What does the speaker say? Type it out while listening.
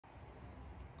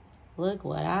Look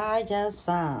what I just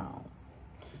found.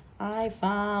 I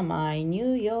found my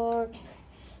New York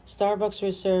Starbucks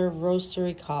Reserve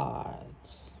Roastery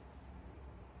cards.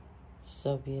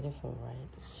 So beautiful, right?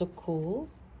 It's so cool.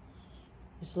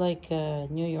 It's like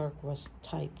New York was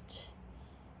typed.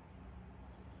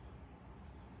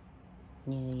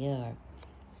 New York.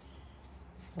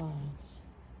 Wow, it's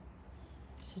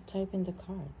a type in the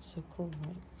card. So cool,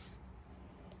 right?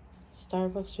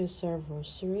 Starbucks Reserve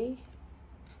Roastery.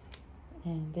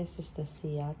 And this is the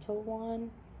Seattle one.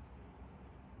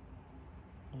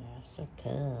 Yeah, so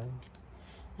cool.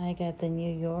 I got the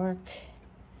New York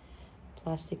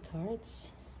plastic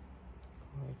cards.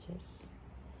 Gorgeous.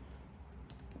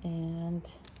 And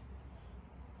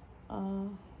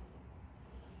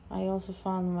I also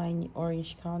found my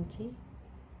Orange County.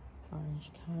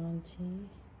 Orange County.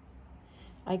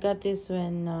 I got this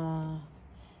when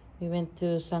we went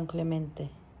to San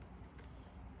Clemente.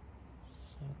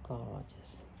 So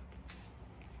gorgeous.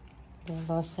 The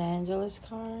Los Angeles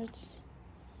cards.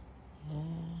 Yeah.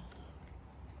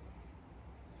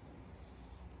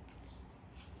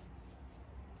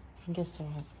 And guess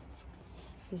what?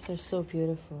 These are so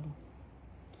beautiful.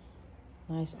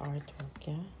 Nice artwork,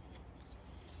 yeah?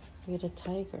 With a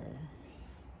tiger.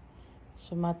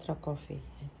 Sumatra coffee,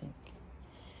 I think.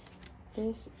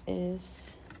 This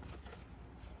is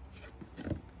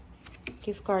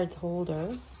gift card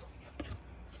holder.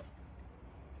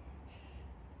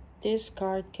 This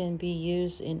card can be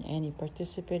used in any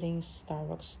participating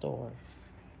Starbucks store.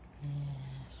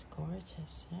 Yes,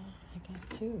 gorgeous. Yeah, I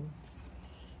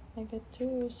got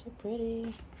two. So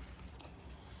pretty.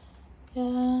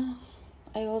 Yeah,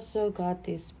 I also got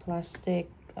these plastic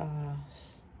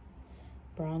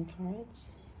brown cards.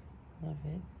 Love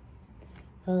it.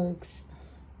 Hugs.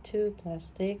 2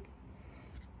 plastic.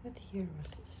 What year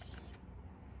was this?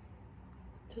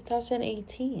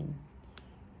 2018.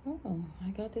 Oh, I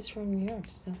got this from New York.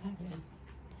 Still have it.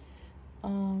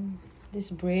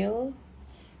 This Braille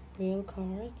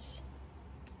cards.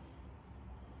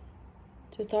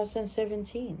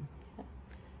 2017.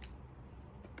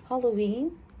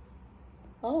 Halloween.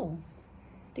 Oh,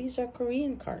 these are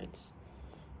Korean cards.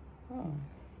 Oh,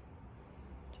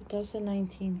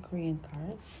 2019 Korean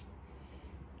cards.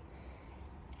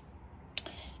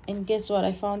 And guess what?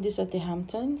 I found this at the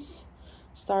Hamptons,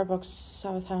 Starbucks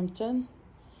Southampton.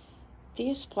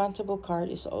 This plantable card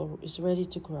is ready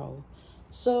to grow.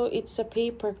 So it's a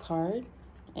paper card,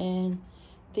 and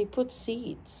they put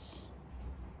seeds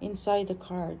inside the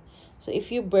card. So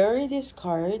if you bury this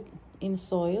card in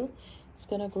soil, it's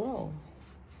gonna grow.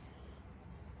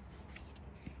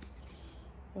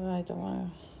 But I don't want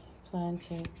to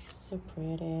plant it. It's so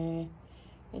pretty.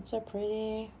 It's so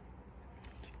pretty.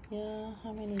 Yeah,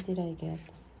 how many did I get?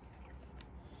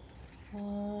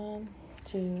 1,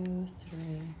 2,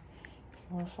 3,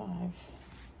 4, 5.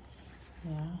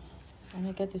 Yeah. And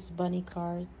I got this bunny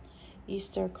card,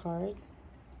 Easter card,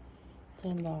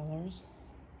 $10.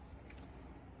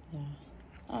 Yeah.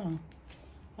 Oh,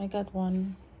 I got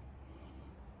one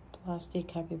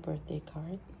plastic happy birthday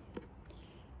card.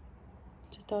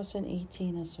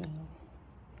 2018 as well.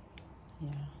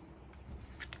 Yeah.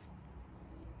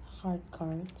 Heart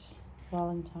cards,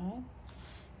 Valentine.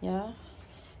 Yeah.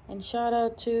 And shout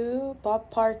out to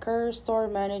Bob Parker, store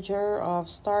manager of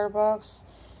Starbucks,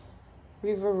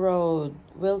 River Road,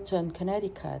 Wilton,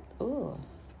 Connecticut. Ooh.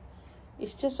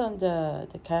 It's just on the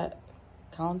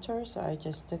counter, so I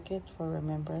just took it for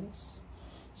remembrance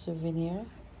souvenir.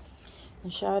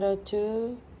 And shout out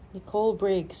to Nicole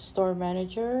Briggs, store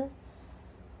manager,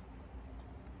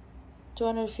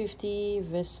 250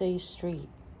 Vesey Street,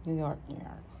 New York.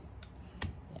 Yeah.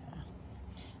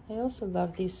 I also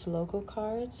love these logo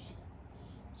cards.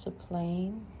 It's a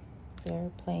plain, very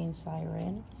plain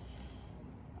siren.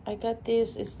 I got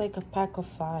this, it's like a pack of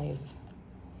 5.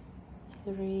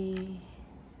 3.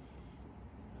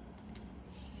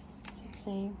 Is it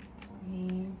same?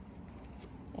 Green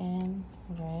and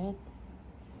red.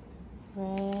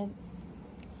 Oh,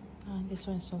 this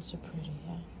one's also pretty,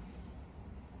 yeah.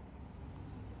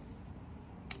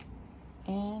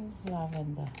 And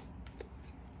lavender.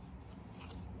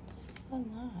 So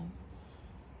nice.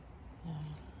 Yeah.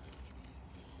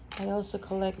 I also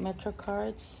collect Metro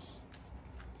cards.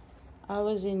 I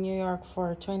was in New York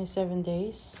for 27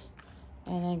 days,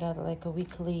 and I got like a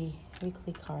weekly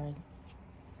card.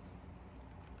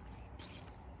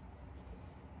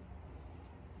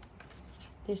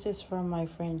 This is from my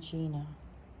friend Gina.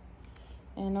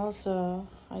 And also,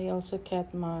 I also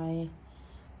kept the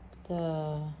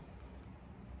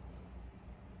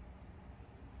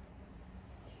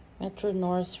Metro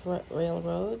North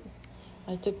Railroad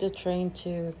I took the train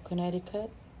to Connecticut,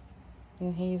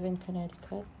 New Haven,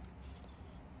 Connecticut.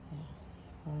 Yeah,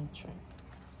 round trip.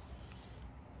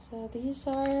 So these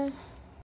are